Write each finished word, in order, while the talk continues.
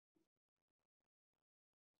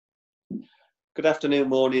Good afternoon,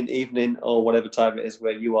 morning, evening, or whatever time it is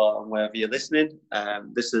where you are and wherever you're listening.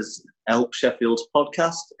 This is ELF Sheffield's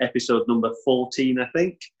podcast, episode number 14, I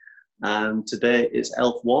think. And today it's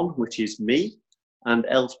ELF 1, which is me, and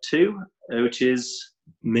ELF 2, which is...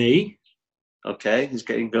 Me. Okay, he's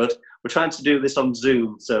getting good. We're trying to do this on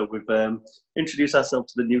Zoom, so we've introduced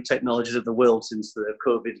ourselves to the new technologies of the world since the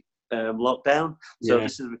COVID lockdown. So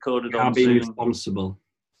This is recorded on Zoom. Being responsible.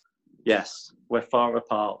 Yes, we're far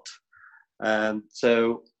apart.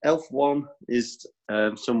 So ELF 1 is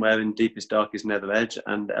somewhere in deepest, darkest Nether Edge,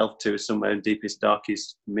 and ELF 2 is somewhere in deepest,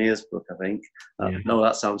 darkest Meersbrook, I think. No,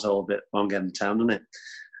 that sounds all a bit wrong end of town, doesn't it?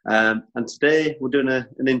 And today we're doing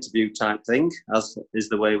an interview type thing, as is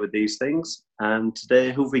the way with these things. And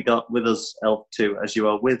today, who have we got with us, ELF 2, as you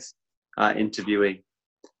are with our interviewee?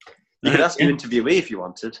 You could ask your interviewee if you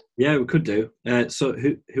wanted. Yeah, we could do. So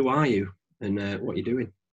who are you and what are you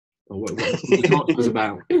doing? Or what you talk to us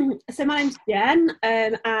about? So my name's Jen,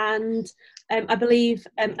 and I believe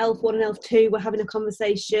ELF 1 and ELF 2 were having a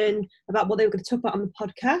conversation about what they were going to talk about on the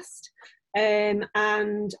podcast.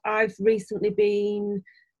 And I've recently been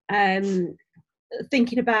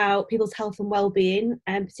thinking about people's health and well-being,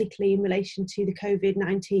 particularly in relation to the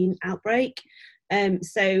COVID-19 outbreak.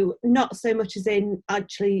 So not so much as in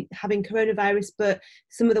actually having coronavirus, but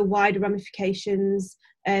some of the wider ramifications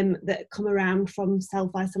that come around from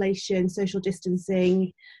self-isolation, social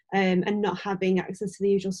distancing, and not having access to the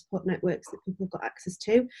usual support networks that people have got access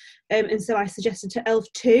to. And so I suggested to ELF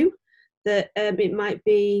 2 that it might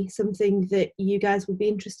be something that you guys would be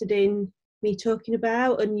interested in me talking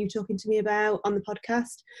about and you talking to me about on the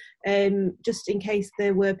podcast, just in case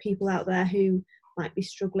there were people out there who might be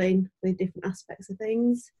struggling with different aspects of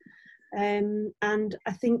things. And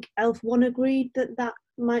I think ELF 1 agreed that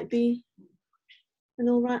might be an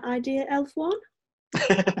all right idea, ELF 1.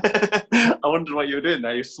 I wondered what you were doing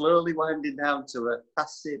there. You're slowly winding down to a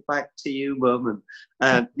pass it back to you moment.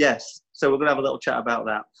 Yes, so we're going to have a little chat about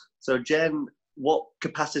that. So Jen, what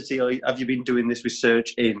capacity have you been doing this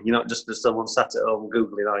research in? You're not just as someone sat at home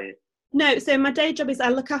Googling, are you? No, so my day job is I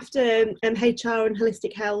look after HR and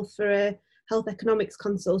holistic health for a health economics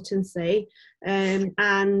consultancy,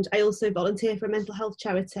 and I also volunteer for a mental health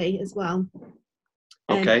charity as well.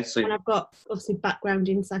 Okay, so and I've got obviously background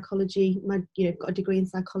in psychology. Got a degree in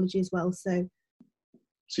psychology as well. So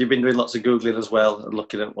you've been doing lots of Googling as well and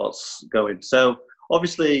looking at what's going. So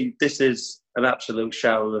obviously this is an absolute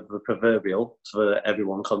shower of the proverbial for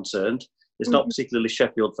everyone concerned. It's not particularly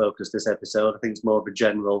Sheffield focused, this episode. I think it's more of a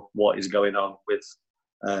general what is going on with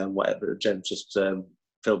whatever Jen just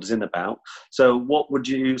filled us in about. So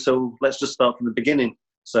let's just start from the beginning.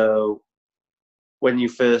 So when you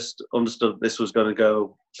first understood this was going to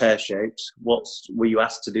go pear-shaped, what were you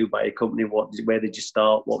asked to do by a company? Where did you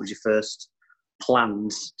start? What was your first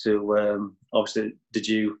plans to, obviously, did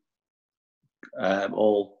you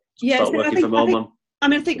all start working from home?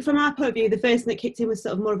 I think from our point of view, the first thing that kicked in was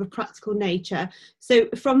sort of more of a practical nature. So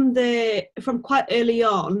from quite early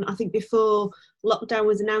on, I think before lockdown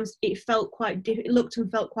was announced, it looked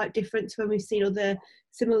and felt quite different to when we've seen other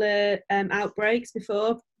similar outbreaks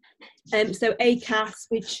before. So ACAS,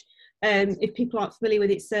 which if people aren't familiar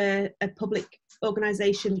with, it's a public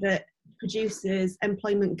organisation that produces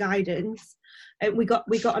employment guidance. We got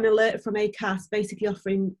an alert from ACAS basically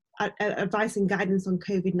offering advice and guidance on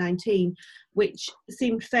COVID-19, which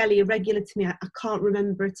seemed fairly irregular to me. I can't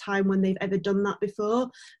remember a time when they've ever done that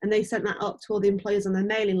before, and they sent that out to all the employers on their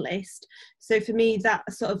mailing list. So for me, that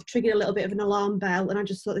sort of triggered a little bit of an alarm bell, and I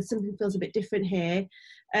just thought there's something feels a bit different here.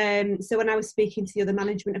 So when I was speaking to the other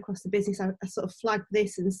management across the business, I sort of flagged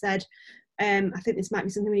this and said, I think this might be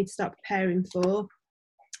something we need to start preparing for.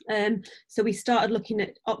 So we started looking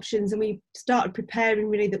at options, and we started preparing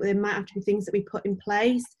really that there might have to be things that we put in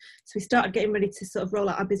place. So we started getting ready to sort of roll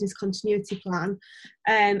out our business continuity plan,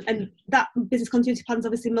 and that business continuity plan is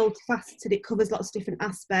obviously multifaceted. It covers lots of different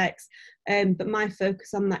aspects, but my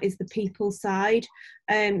focus on that is the people side.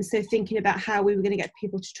 So thinking about how we were going to get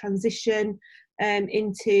people to transition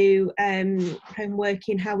into home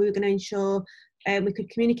working, how we were going to ensure we could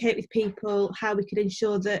communicate with people, how we could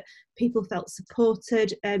ensure that people felt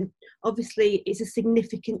supported. Obviously, it's a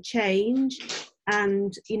significant change,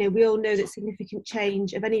 and we all know that significant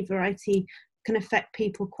change of any variety can affect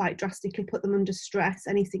people quite drastically, put them under stress,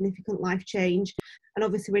 any significant life change. And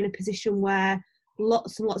obviously, we're in a position where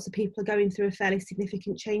lots and lots of people are going through a fairly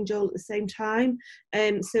significant change all at the same time.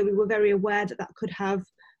 So we were very aware that could have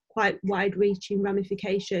quite wide-reaching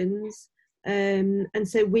ramifications. And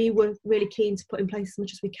so we were really keen to put in place as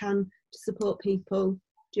much as we can to support people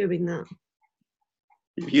during that.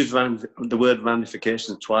 You've used the word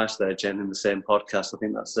ramifications twice there, Jen, in the same podcast. I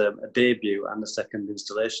think that's a debut and a second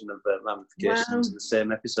installation of ramifications in the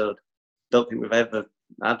same episode. Don't think we've ever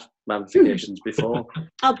had ramifications before.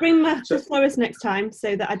 I'll bring my thesaurus next time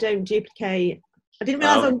so that I don't duplicate. I didn't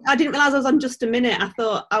realise I was on Just a Minute. I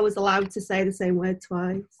thought I was allowed to say the same word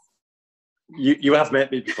twice. You have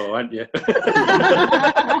met me before, haven't you?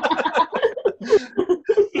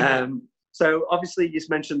 So obviously you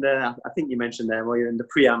mentioned there, I think you mentioned there, well, in the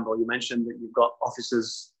preamble, you mentioned that you've got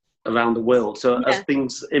offices around the world. So has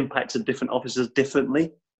things impacted different offices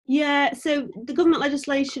differently? Yeah, so the government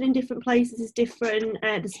legislation in different places is different,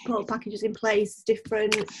 the support packages in place is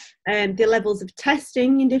different, the levels of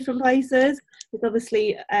testing in different places is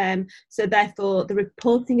obviously, so therefore the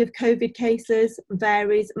reporting of COVID cases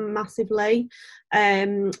varies massively.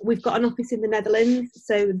 We've got an office in the Netherlands,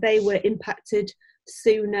 so they were impacted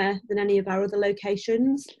sooner than any of our other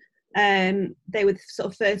locations. They were the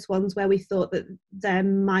sort of first ones where we thought that there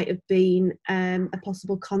might have been a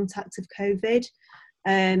possible contact of COVID.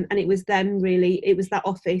 And it was them really, it was that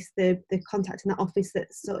office, the contact in that office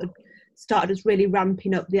that sort of started us really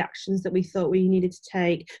ramping up the actions that we thought we needed to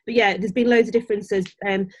take. But yeah, there's been loads of differences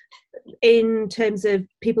in terms of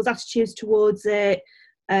people's attitudes towards it,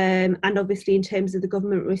 and obviously in terms of the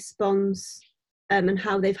government response and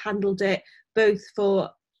how they've handled it, both for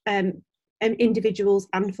individuals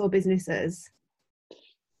and for businesses.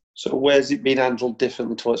 So where's it been handled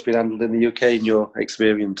differently to what's been handled in the UK in your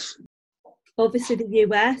experience? Obviously the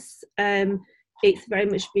US, it's very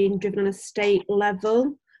much been driven on a state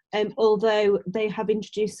level, although they have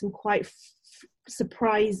introduced some quite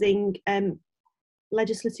surprising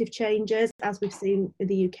legislative changes, as we've seen in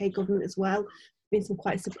the UK government as well. Been some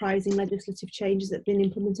quite surprising legislative changes that have been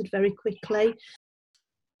implemented very quickly.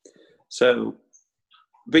 So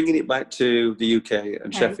bringing it back to the UK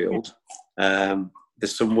and Sheffield,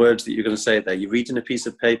 there's some words that you're going to say there. You're reading a piece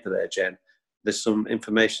of paper there, Jen. There's some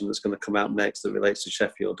information that's going to come out next that relates to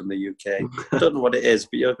Sheffield and the UK. I don't know what it is,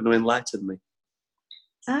 but you're going to enlighten me.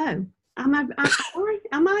 Oh, am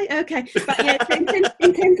I? Okay. But yeah, so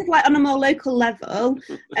in terms of like on a more local level,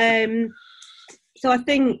 so I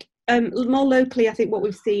think more locally, I think what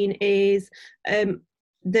we've seen is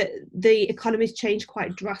that the economy's changed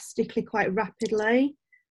quite drastically, quite rapidly.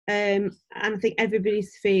 And I think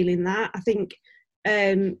everybody's feeling that. I think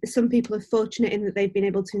some people are fortunate in that they've been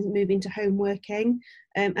able to move into home working,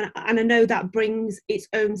 and I know that brings its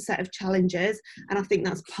own set of challenges, and I think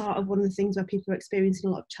that's part of one of the things where people are experiencing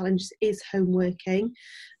a lot of challenges is home working.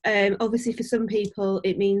 Obviously for some people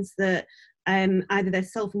it means that either they're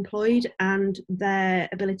self-employed and their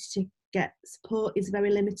ability to get support is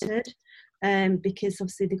very limited, because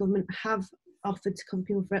obviously the government have offered to cover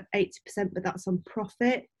people for 80%, but that's on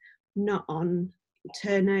profit, not on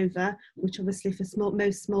turnover, which obviously for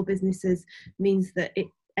most small businesses means that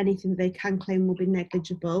anything they can claim will be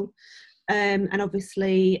negligible. And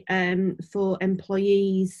obviously for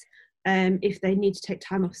employees, if they need to take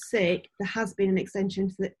time off sick, there has been an extension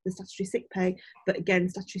for the statutory sick pay, but again,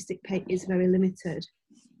 statutory sick pay is very limited.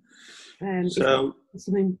 So it's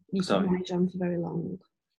something you can manage on for very long.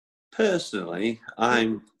 Personally,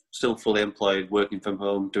 I'm still fully employed, working from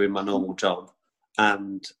home, doing my normal job,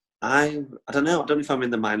 and I don't know if I'm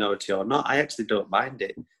in the minority or not. I actually don't mind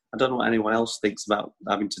it. I don't know what anyone else thinks about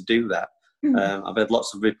having to do that. I've heard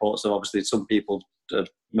lots of reports of obviously some people are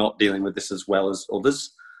not dealing with this as well as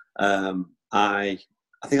others. I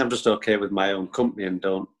think I'm just okay with my own company and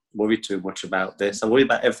don't worry too much about this. I worry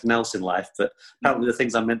about everything else in life, but apparently the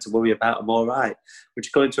things I'm meant to worry about, I'm all right. Which,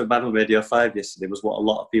 according to a man on Radio 5 yesterday, was what a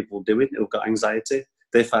lot of people are doing who've got anxiety.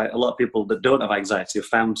 They find a lot of people that don't have anxiety have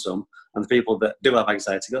found some, and the people that do have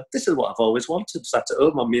anxiety go, this is what I've always wanted, sat at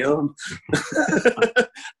home on my own.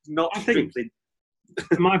 Not strictly.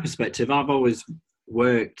 From my perspective, I've always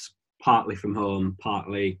worked partly from home,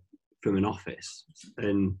 partly from an office.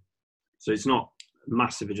 And so it's not a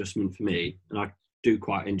massive adjustment for me. And I do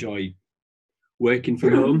quite enjoy working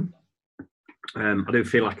from home. I do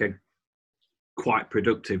feel like I'm quite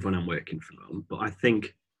productive when I'm working from home. But I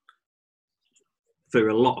think for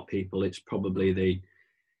a lot of people, it's probably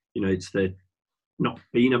it's the not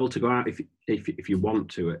being able to go out if you want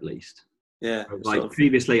to, at least. Yeah. Like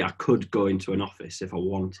previously, I could go into an office if I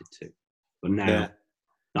wanted to, but now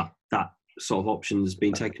that sort of option has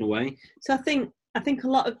been taken away. So I think a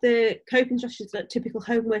lot of the coping strategies that typical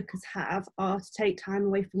home workers have are to take time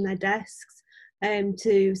away from their desks,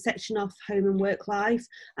 to section off home and work life,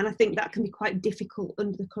 and I think that can be quite difficult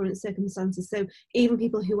under the current circumstances. So even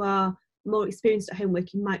people who are more experienced at home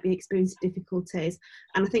working might be experiencing difficulties,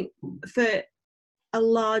 and I think for a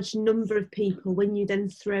large number of people, when you then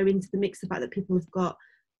throw into the mix the fact that people have got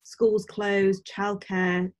schools closed,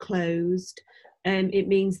 childcare closed, it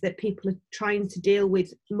means that people are trying to deal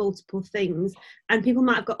with multiple things, and people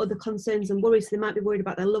might have got other concerns and worries. So they might be worried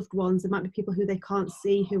about their loved ones. There might be people who they can't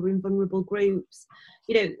see who are in vulnerable groups.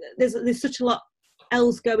 You know, there's such a lot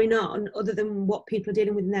else going on other than what people are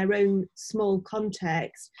dealing with in their own small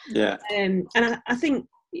context. Yeah. And I think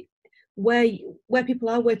where people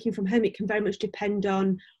are working from home, it can very much depend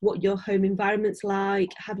on what your home environment's like.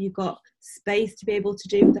 Have you got space to be able to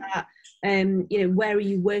do that? You know, where are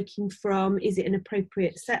you working from? Is it an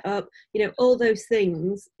appropriate setup? You know, all those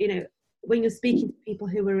things. You know, when you're speaking to people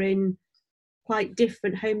who are in quite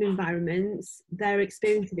different home environments, their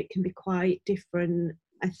experience of it can be quite different,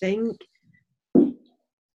 I think.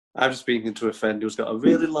 I was speaking to a friend who's got a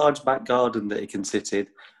really large back garden that he can sit in,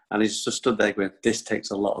 and he's just stood there going, this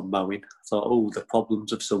takes a lot of mowing. I thought, oh, the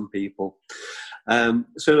problems of some people.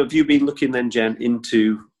 So have you been looking then, Jen,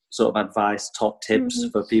 into sort of advice, top tips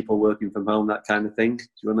for people working from home, that kind of thing? Do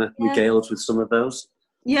you want to regale us with some of those?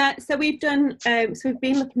 Yeah, so we've done, so we've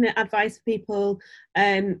been looking at advice for people,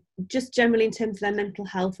 just generally in terms of their mental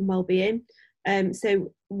health and well-being.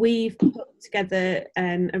 So we've put together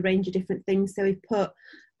a range of different things. So we've put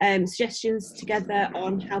suggestions together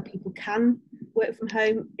on how people can work from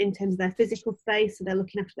home in terms of their physical space, so they're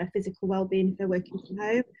looking after their physical well-being if they're working from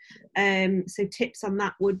home. So tips on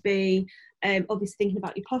that would be obviously thinking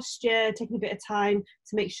about your posture, taking a bit of time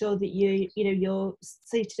to make sure that you're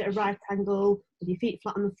seated at a right angle with your feet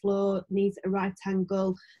flat on the floor, knees at a right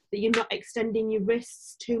angle, that you're not extending your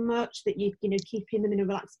wrists too much, that you keeping them in a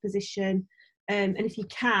relaxed position, and if you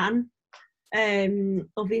can,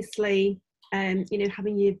 obviously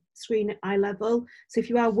having your screen at eye level. So if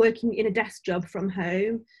you are working in a desk job from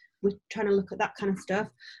home, we're trying to look at that kind of stuff.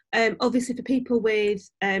 Obviously for people with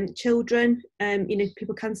children,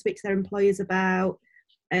 people can speak to their employers about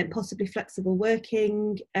possibly flexible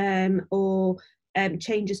working or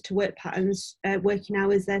changes to work patterns, working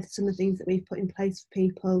hours. There's some of the things that we've put in place for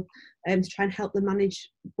people to try and help them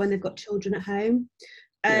manage when they've got children at home.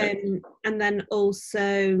 And then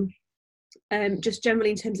also just generally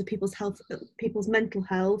in terms of people's health, people's mental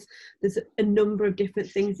health, there's a number of different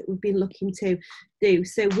things that we've been looking to do.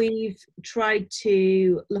 So we've tried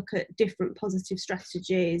to look at different positive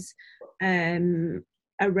strategies around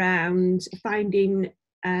finding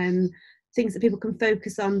things that people can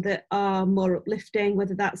focus on that are more uplifting,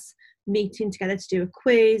 whether that's meeting together to do a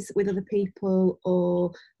quiz with other people,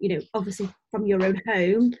 or obviously from your own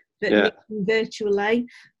home, but virtually,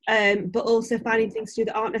 but also finding things to do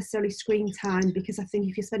that aren't necessarily screen time, because I think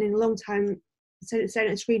if you're spending a long time staring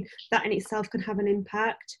at a screen, that in itself can have an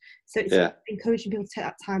impact. So it's encouraging people to take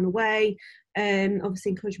that time away,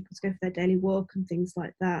 obviously encouraging people to go for their daily walk and things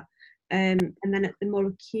like that. And then at the more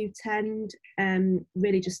acute end,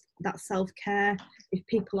 really just that self-care if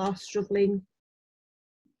people are struggling.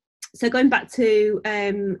 So going back to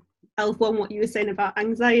Elf1, what you were saying about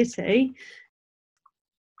anxiety,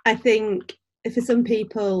 I think for some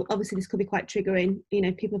people, obviously this could be quite triggering.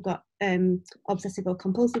 People have got obsessive or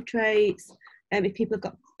compulsive traits. If people have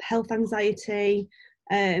got health anxiety,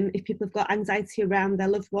 if people have got anxiety around their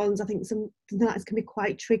loved ones, I think something like this can be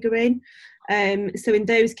quite triggering. So in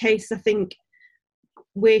those cases, I think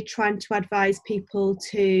we're trying to advise people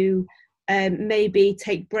to maybe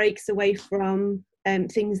take breaks away from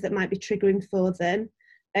things that might be triggering for them,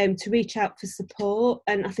 to reach out for support.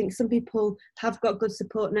 And I think some people have got good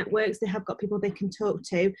support networks, they have got people they can talk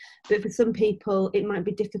to, but for some people it might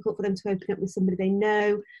be difficult for them to open up with somebody they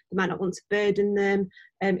know. They might not want to burden them.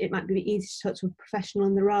 It might be easy to talk to a professional,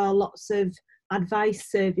 and there are lots of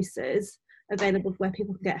advice services available where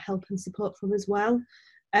people can get help and support from as well.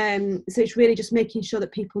 So it's really just making sure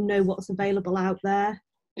that people know what's available out there.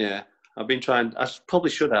 Yeah, I've been trying. I probably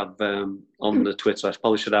should have on the Twitter. I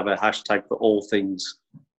probably should have a hashtag for all things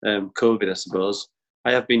COVID, I suppose.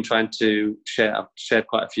 I have been trying to share. I've shared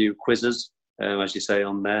quite a few quizzes, as you say,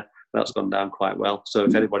 on there. That's gone down quite well. So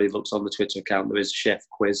if anybody looks on the Twitter account, there is Chef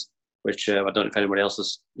Quiz, which I don't know if anybody else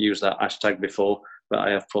has used that hashtag before, but I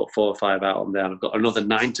have put 4 or 5 out on there, and I've got another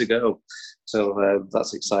 9 to go. So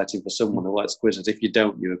that's exciting for someone who likes quizzes. If you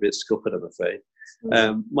don't, you're a bit scuppered, I'm afraid.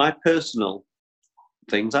 My personal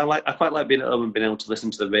things, I quite like being at home and being able to listen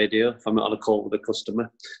to the radio. If I'm not on a call with a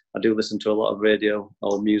customer, I do listen to a lot of radio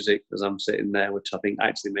or music as I'm sitting there, which I think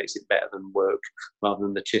actually makes it better than work, rather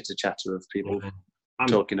than the chitter chatter of people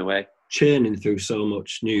talking away. Churning through so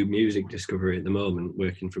much new music discovery at the moment,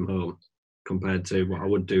 working from home, compared to what I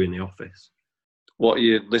would do in the office. What are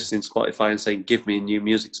you listening to Spotify and saying, give me new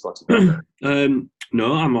music, Spotify?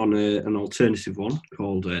 No, I'm on an alternative one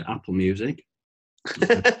called Apple Music. I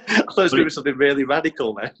thought it was going to be something really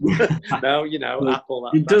radical then. No, Well, Apple.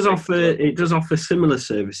 It does offer similar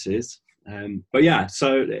services. But yeah,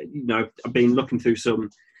 so I've been looking through some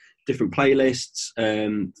different playlists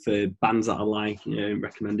for bands that I like,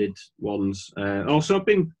 recommended ones. Also, I've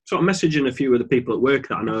been sort of messaging a few of the people at work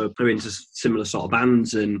that I know are into similar sort of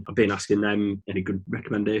bands, and I've been asking them any good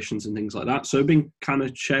recommendations and things like that. So I've been kind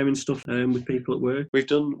of sharing stuff with people at work. We've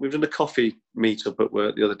done a coffee meetup at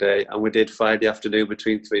work the other day, and we did Friday afternoon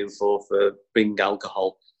between 3 and 4 for Bing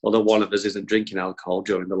alcohol. Although one of us isn't drinking alcohol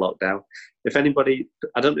during the lockdown. I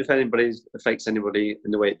don't know if anybody affects anybody in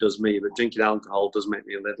the way it does me, but drinking alcohol does make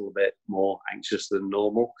me a little bit more anxious than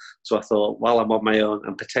normal. So I thought, while I'm on my own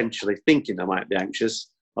and potentially thinking I might be anxious,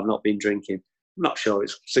 I've not been drinking. I'm not sure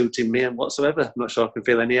it's suiting me and whatsoever. I'm not sure I can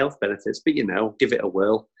feel any health benefits, but give it a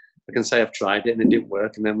whirl. I can say I've tried it and it didn't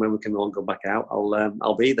work, and then when we can all go back out,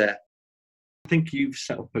 I'll be there. I think you've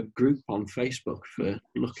set up a group on Facebook for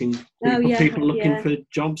people looking for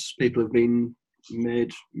jobs. People have been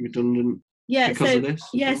made redundant because of this.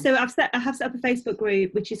 Yeah, so I have set up a Facebook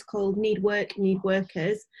group which is called Need Work, Need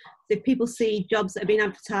Workers. So if people see jobs that are being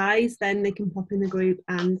advertised, then they can pop in the group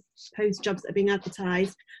and post jobs that are being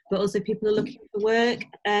advertised. But also if people are looking for work,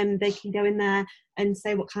 they can go in there and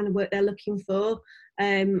say what kind of work they're looking for.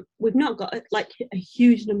 We've not got a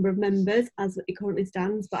huge number of members as it currently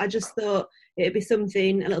stands, but I just thought it'd be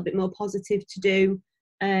something a little bit more positive to do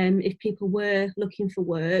if people were looking for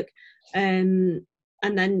work.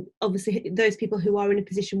 And then obviously those people who are in a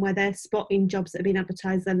position where they're spotting jobs that have been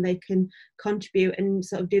advertised, then they can contribute and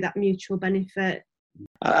sort of do that mutual benefit.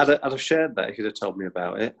 I'd have shared that if you'd have told me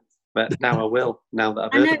about it. But now I will, now that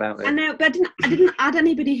I've heard about it. I know, but I didn't add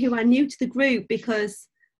anybody who I knew to the group because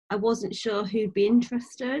I wasn't sure who'd be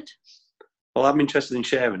interested. Well, I'm interested in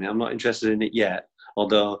sharing it. I'm not interested in it yet,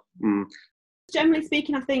 although... Generally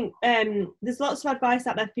speaking, I think there's lots of advice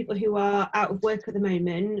out there for people who are out of work at the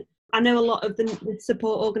moment. I know a lot of the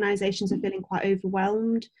support organisations are feeling quite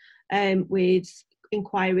overwhelmed with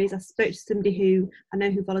inquiries. I spoke to somebody who I know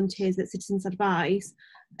who volunteers at Citizens Advice,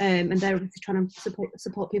 and they're obviously trying to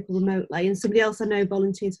support people remotely. And somebody else I know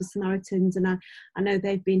volunteers for Samaritans, and I know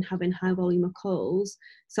they've been having high volume of calls.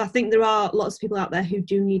 So I think there are lots of people out there who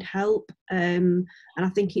do need help, and I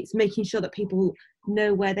think it's making sure that people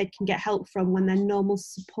know where they can get help from when their normal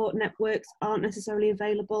support networks aren't necessarily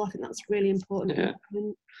available. I think that's really important. Yeah.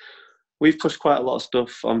 We've pushed quite a lot of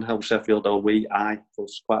stuff on Help Sheffield, I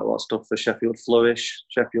pushed quite a lot of stuff for Sheffield Flourish,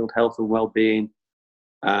 Sheffield Health and Wellbeing.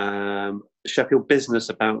 Sheffield Business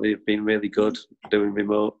apparently have been really good doing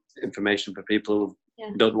remote information for people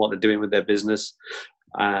who don't know what they're doing with their business.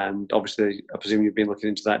 And obviously, I presume you've been looking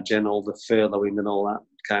into that, Jen, all the furloughing and all that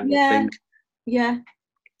kind of thing. Yeah.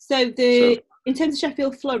 So in terms of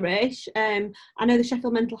Sheffield Flourish, I know the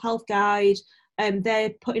Sheffield Mental Health Guide,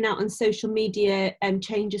 they're putting out on social media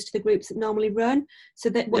changes to the groups that normally run. So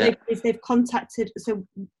that what they've done is they've contacted. So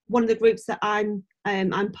one of the groups that I'm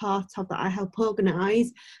part of, that I help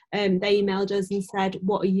organise, they emailed us and said,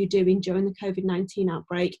 "What are you doing during the COVID-19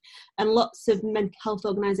 outbreak?" And lots of mental health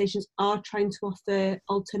organisations are trying to offer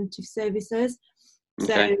alternative services.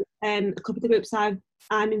 Okay. So a couple of the groups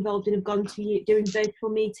I'm involved in have gone to doing virtual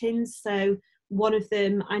meetings. So one of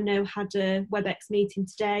them I know had a WebEx meeting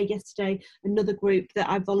yesterday. Another group that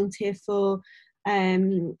I volunteer for.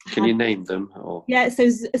 Can you name them? Or? Yeah, so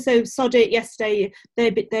Sodit yesterday,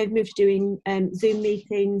 they've moved to doing Zoom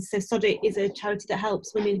meetings. So Sodit is a charity that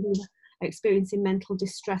helps women who are experiencing mental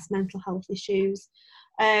distress, mental health issues.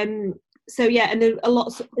 And there are a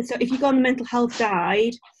lot. So if you go on the Mental Health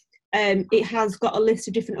Guide, it has got a list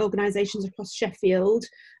of different organisations across Sheffield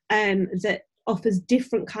that offers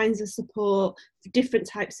different kinds of support for different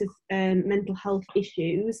types of mental health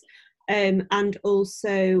issues, and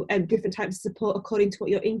also different types of support according to what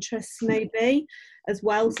your interests may be as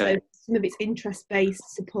well. Okay. So some of it's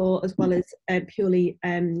interest-based support as well as purely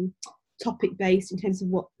topic-based in terms of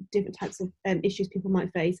what different types of issues people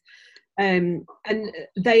might face. And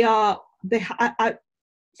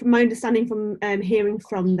from my understanding from hearing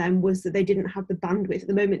from them was that they didn't have the bandwidth at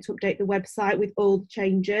the moment to update the website with all the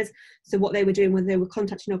changes. So what they were doing was they were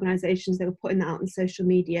contacting organisations, they were putting that out on social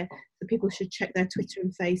media. So people should check their Twitter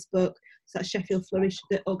and Facebook. So that's Sheffield Flourish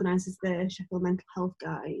that organises the Sheffield Mental Health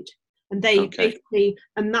Guide. And they basically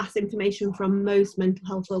amass information from most mental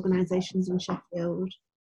health organisations in Sheffield.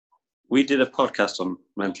 We did a podcast on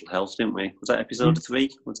mental health, didn't we? Was that episode 3?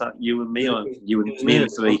 Was that you and me, or you and me and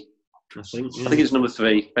 3? I think it's number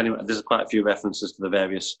 3. Anyway, there's quite a few references to the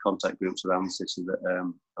various contact groups around the city that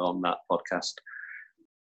are on that podcast.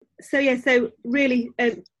 So really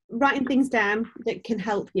writing things down that can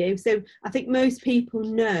help you. So I think most people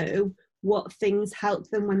know what things help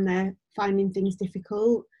them when they're finding things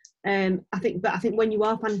difficult. I think when you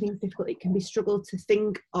are finding things difficult, it can be struggle to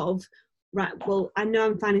think of, right, well, I know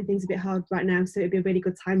I'm finding things a bit hard right now, so it'd be a really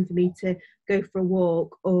good time for me to go for a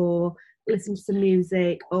walk or listen to some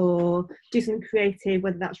music or do something creative,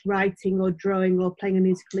 whether that's writing or drawing or playing a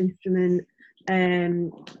musical instrument,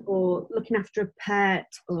 or looking after a pet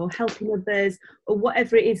or helping others, or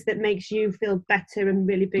whatever it is that makes you feel better and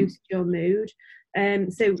really boosts your mood.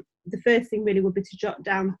 So the first thing really would be to jot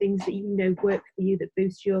down things that you know work for you that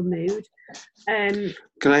boost your mood. Can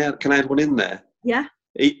I add one in there? Yeah.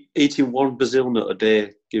 Eating one Brazil nut a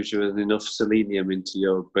day gives you enough selenium into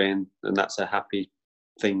your brain, and that's a happy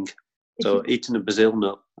thing. So eating a Brazil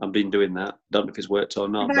nut, I've been doing that. Don't know if it's worked or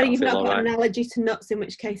not. Provided you've not got an allergy to nuts, in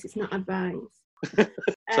which case it's not advised.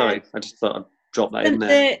 Sorry, I just thought I'd drop that in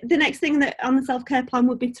there. The next thing that on the self-care plan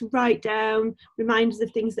would be to write down reminders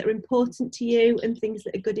of things that are important to you and things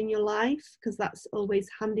that are good in your life, because that's always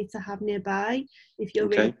handy to have nearby if you're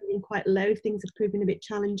really feeling quite low, if things are proving a bit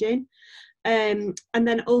challenging. And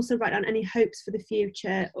then also write down any hopes for the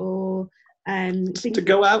future or things to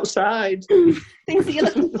go outside. Things that you're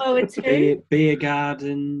looking forward to. Beer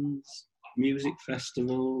gardens, music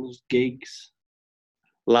festivals, gigs.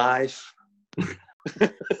 Life.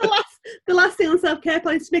 The last thing on self-care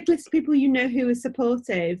plan is to make a list of people you know who are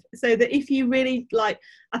supportive, so that if you really like,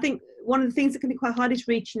 I think one of the things that can be quite hard is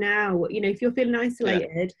reaching out. If you're feeling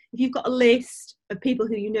isolated, if you've got a list of people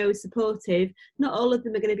who you know are supportive, not all of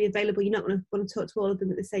them are going to be available. You're not going to want to talk to all of them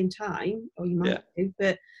at the same time, or you might do,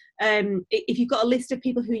 but if you've got a list of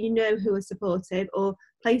people who you know who are supportive or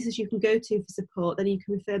places you can go to for support, then you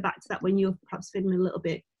can refer back to that when you're perhaps feeling a little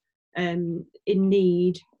bit in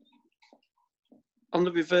need. On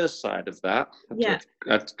the reverse side of that,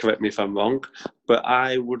 correct me if I'm wrong, but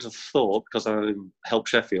I would have thought, because I'm Help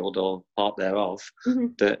Sheffield or part thereof,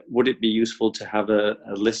 that would it be useful to have a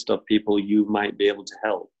list of people you might be able to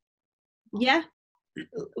help? Yeah.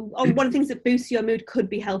 One of the things that boosts your mood could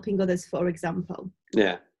be helping others, for example.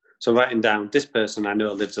 Yeah. So writing down, this person I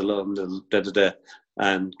know lives alone,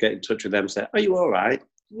 and get in touch with them and say, are you all right?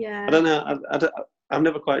 Yeah. I don't know. I'm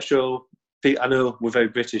never quite sure. I know we're very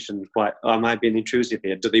British and quite, am I being intrusive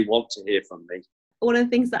here? Do they want to hear from me? One of the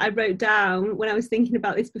things that I wrote down when I was thinking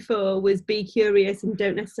about this before was be curious and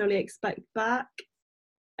don't necessarily expect back.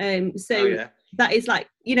 That is like,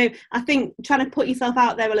 I think trying to put yourself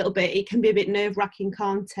out there a little bit, it can be a bit nerve-wracking,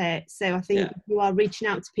 can't it? So I think if you are reaching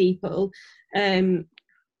out to people,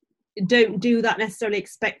 don't do that necessarily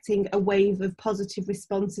expecting a wave of positive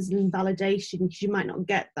responses and validation, because you might not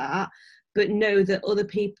get that. But know that other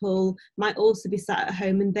people might also be sat at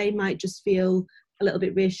home and they might just feel a little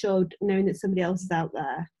bit reassured knowing that somebody else is out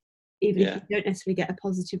there, even if you don't necessarily get a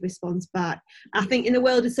positive response back. I think in the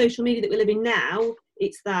world of social media that we live in now,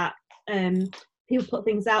 it's that people put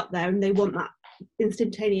things out there and they want that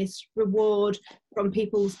instantaneous reward from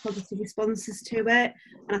people's positive responses to it.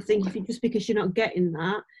 And I think just because you're not getting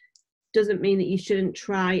that doesn't mean that you shouldn't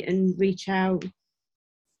try and reach out.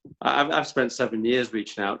 I've spent 7 years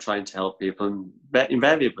reaching out, trying to help people, and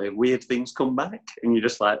invariably weird things come back, and you're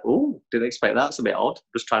just like, oh, didn't expect that. It's a bit odd.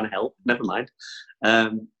 Just trying to help. Never mind. I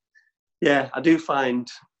do find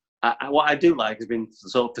what I do like is being the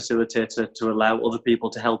sort of facilitator to allow other people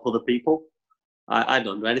to help other people. I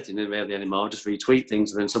don't do anything really anymore. I just retweet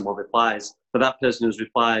things and then someone replies. But that person who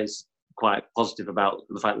replies quite positive about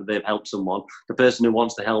the fact that they've helped someone. The person who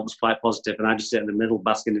wants to help is quite positive, and I just sit in the middle,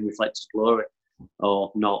 basking in reflected glory.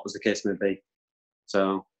 Or not, as the case may be.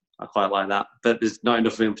 So I quite like that. But there's not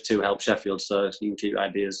enough room for two Help Sheffield, so if you can keep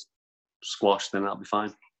ideas squashed, then that'll be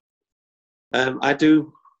fine.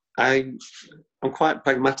 I'm quite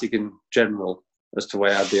pragmatic in general as to the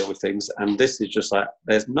way I deal with things, and this is just like,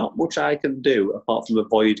 there's not much I can do apart from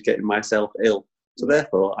avoid getting myself ill. So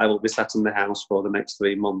therefore, I will be sat in the house for the next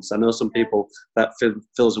 3 months. I know some people that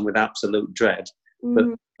fills them with absolute dread, but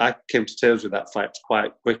I came to terms with that fact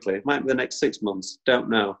quite quickly. It might be the next 6 months. Don't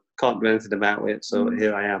know. Can't do anything about it. So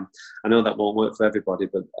here I am. I know that won't work for everybody,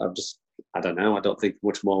 but I don't know. I don't think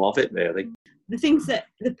much more of it, really. The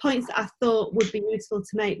points that I thought would be useful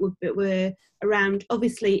to make were around,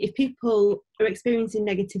 obviously, if people are experiencing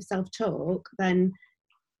negative self-talk, then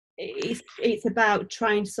it's about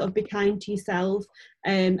trying to sort of be kind to yourself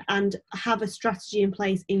and have a strategy in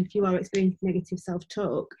place if you are experiencing negative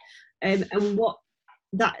self-talk. And what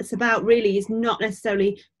that's about really is not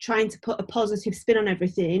necessarily trying to put a positive spin on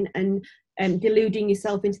everything and deluding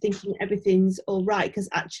yourself into thinking everything's all right, because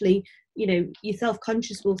actually, your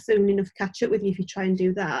self-conscious will soon enough catch up with you if you try and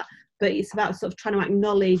do that. But it's about sort of trying to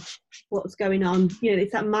acknowledge what's going on.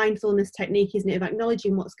 It's that mindfulness technique, isn't it, of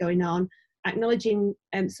acknowledging what's going on acknowledging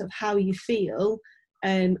sort of how you feel,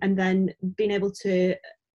 and then being able to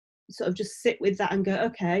sort of just sit with that and go,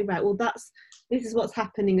 okay, right, well, this is what's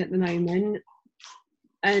happening at the moment,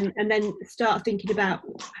 and then start thinking about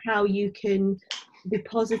how you can be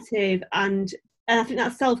positive. And I think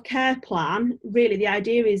that self-care plan, really the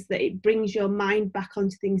idea is that it brings your mind back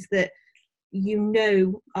onto things that you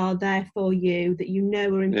know are there for you, that you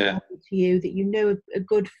know are important to you, that you know are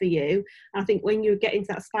good for you. And I think when you get into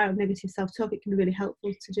that spiral of negative self-talk, it can be really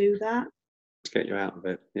helpful to do that. To get you out of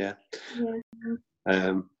it, yeah.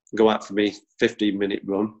 Go out for me 15-minute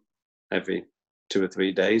run every 2 or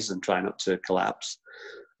 3 days and try not to collapse.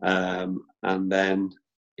 And then,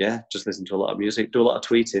 just listen to a lot of music, do a lot of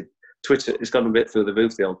tweeting. Twitter, it's gone a bit through the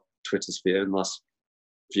roof, the old Twitter sphere, in the last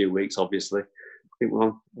few weeks, obviously. I think,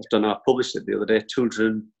 I don't know, I published it the other day,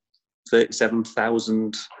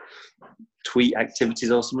 237,000 tweet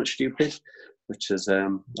activities or something stupid, which is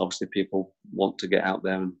obviously people want to get out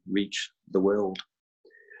there and reach the world.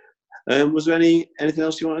 Was there anything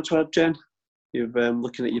else you wanted to add, Jen? You're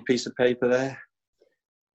looking at your piece of paper there.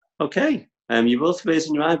 Okay. You're both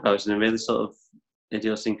raising your eyebrows in a really sort of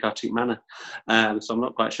idiosyncratic manner. So I'm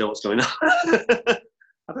not quite sure what's going on. I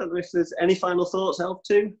don't know if there's any final thoughts, Elf,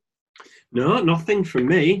 too? No, nothing from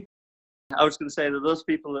me. I was going to say that those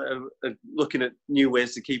people that are looking at new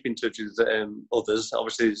ways to keep in touch with others,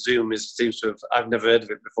 obviously Zoom seems to have, I've never heard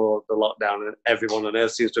of it before the lockdown, and everyone on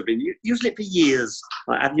earth seems to have been using it for years.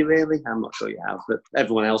 Like, have you really? I'm not sure you have, but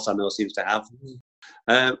everyone else I know seems to have.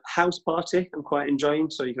 House party, I'm quite enjoying,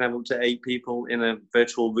 so you can have up to 8 people in a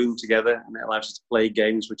virtual room together, and it allows you to play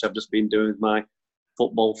games, which I've just been doing with my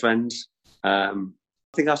football friends. I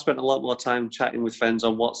think I've spent a lot more time chatting with friends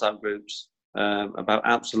on WhatsApp groups about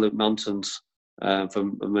absolute nonsense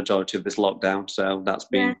for the majority of this lockdown. So that's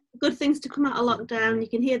been good things to come out of lockdown. You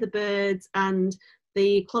can hear the birds, and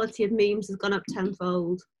the quality of memes has gone up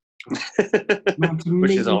tenfold.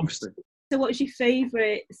 Which is obviously. So what's your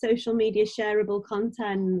favourite social media shareable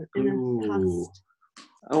content in the past?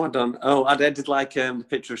 I did like the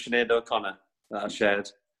picture of Sinead O'Connor that I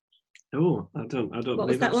shared. Oh, I don't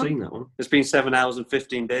believe I've seen that one. It's been 7 hours and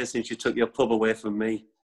 15 days since you took your pub away from me.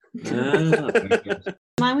 Mine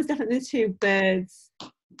was definitely the 2 birds.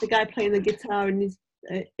 The guy playing the guitar in his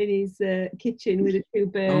kitchen with the 2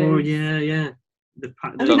 birds. Oh yeah.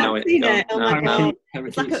 Have you not seen it? Oh my god!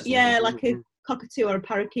 It's like a cockatoo or a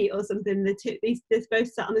parakeet or something. They're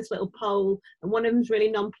both sat on this little pole, and one of them's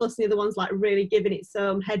really nonplussed, and the other one's like really giving it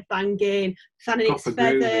some, head banging, fanning its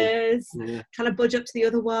feathers, trying to budge up to the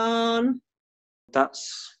other one.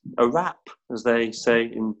 That's a wrap, as they say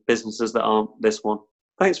in businesses that aren't this one.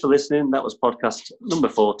 Thanks for listening. That was podcast number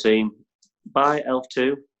 14. Bye, Elf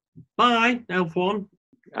 2. Bye, Elf 1.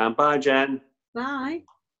 And bye, Jen. Bye.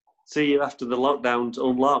 See you after the lockdown's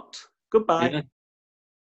unlocked. Goodbye. Yeah.